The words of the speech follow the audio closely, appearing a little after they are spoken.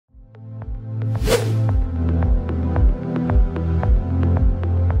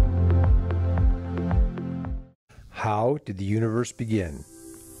did the universe begin?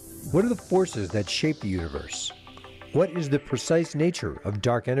 What are the forces that shape the universe? What is the precise nature of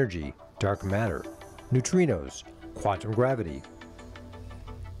dark energy, dark matter, neutrinos, quantum gravity?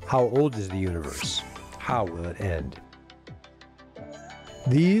 How old is the universe? How will it end?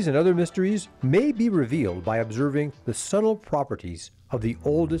 These and other mysteries may be revealed by observing the subtle properties of the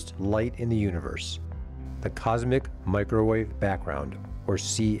oldest light in the universe, the cosmic microwave background, or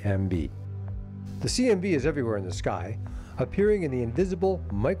CMB. The CMB is everywhere in the sky, appearing in the invisible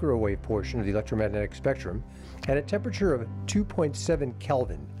microwave portion of the electromagnetic spectrum at a temperature of 2.7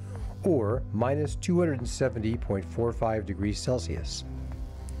 Kelvin, or minus 270.45 degrees Celsius.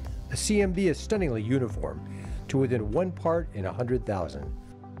 The CMB is stunningly uniform, to within 1 part in 100,000,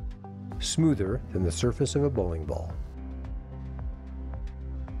 smoother than the surface of a bowling ball.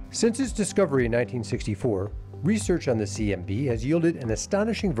 Since its discovery in 1964, research on the CMB has yielded an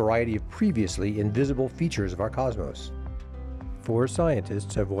astonishing variety of previously invisible features of our cosmos. 4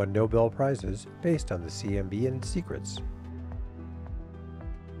 scientists have won Nobel Prizes based on the CMB and its secrets.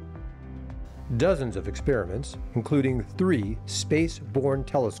 Dozens of experiments, including 3 space-borne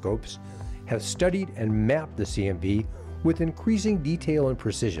telescopes, have studied and mapped the CMB with increasing detail and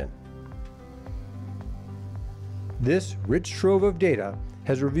precision. This rich trove of data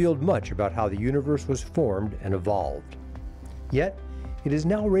has revealed much about how the universe was formed and evolved. Yet, it is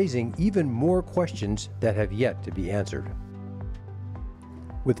now raising even more questions that have yet to be answered.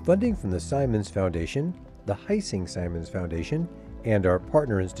 With funding from the Simons Foundation, the Heising-Simons Foundation, and our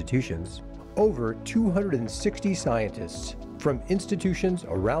partner institutions, over 260 scientists from institutions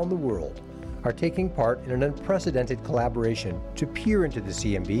around the world are taking part in an unprecedented collaboration to peer into the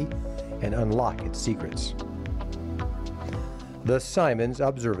CMB and unlock its secrets. The Simons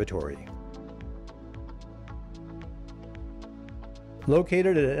Observatory.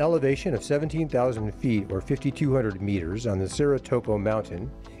 Located at an elevation of 17,000 feet or 5,200 meters on the Cerro Toco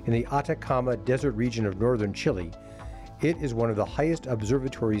mountain in the Atacama desert region of northern Chile, it is one of the highest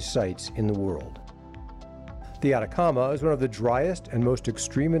observatory sites in the world. The Atacama is one of the driest and most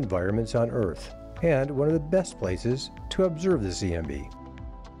extreme environments on Earth, and one of the best places to observe the CMB.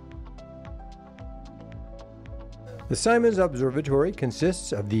 The Simons Observatory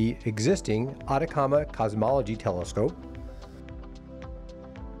consists of the existing Atacama Cosmology telescope,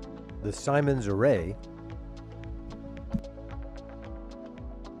 the Simons Array,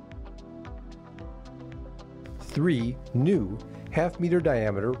 three new half-meter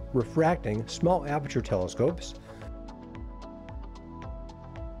diameter refracting small-aperture telescopes,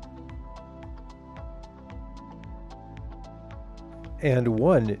 and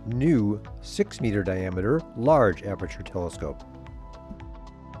one new 6-meter diameter large-aperture telescope.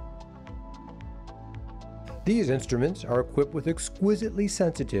 These instruments are equipped with exquisitely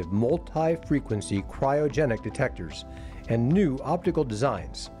sensitive multi-frequency cryogenic detectors and new optical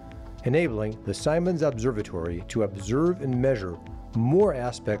designs, enabling the Simons Observatory to observe and measure more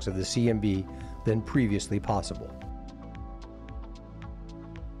aspects of the CMB than previously possible.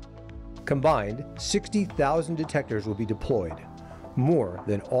 Combined, 60,000 detectors will be deployed, more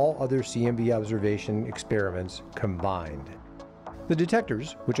than all other CMB observation experiments combined. The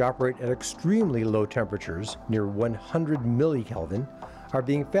detectors, which operate at extremely low temperatures, near 100 millikelvin, are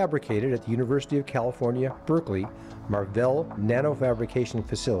being fabricated at the University of California, Berkeley, Marvell Nanofabrication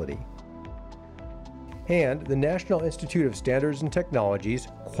Facility, and the National Institute of Standards and Technology's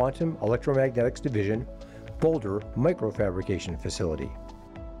Quantum Electromagnetics Division, Boulder Microfabrication Facility.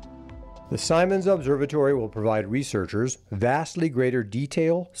 The Simons Observatory will provide researchers vastly greater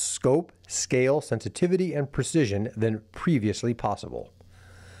detail, scope, scale, sensitivity, and precision than previously possible.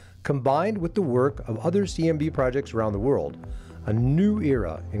 Combined with the work of other CMB projects around the world, a new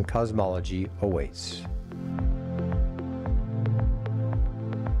era in cosmology awaits.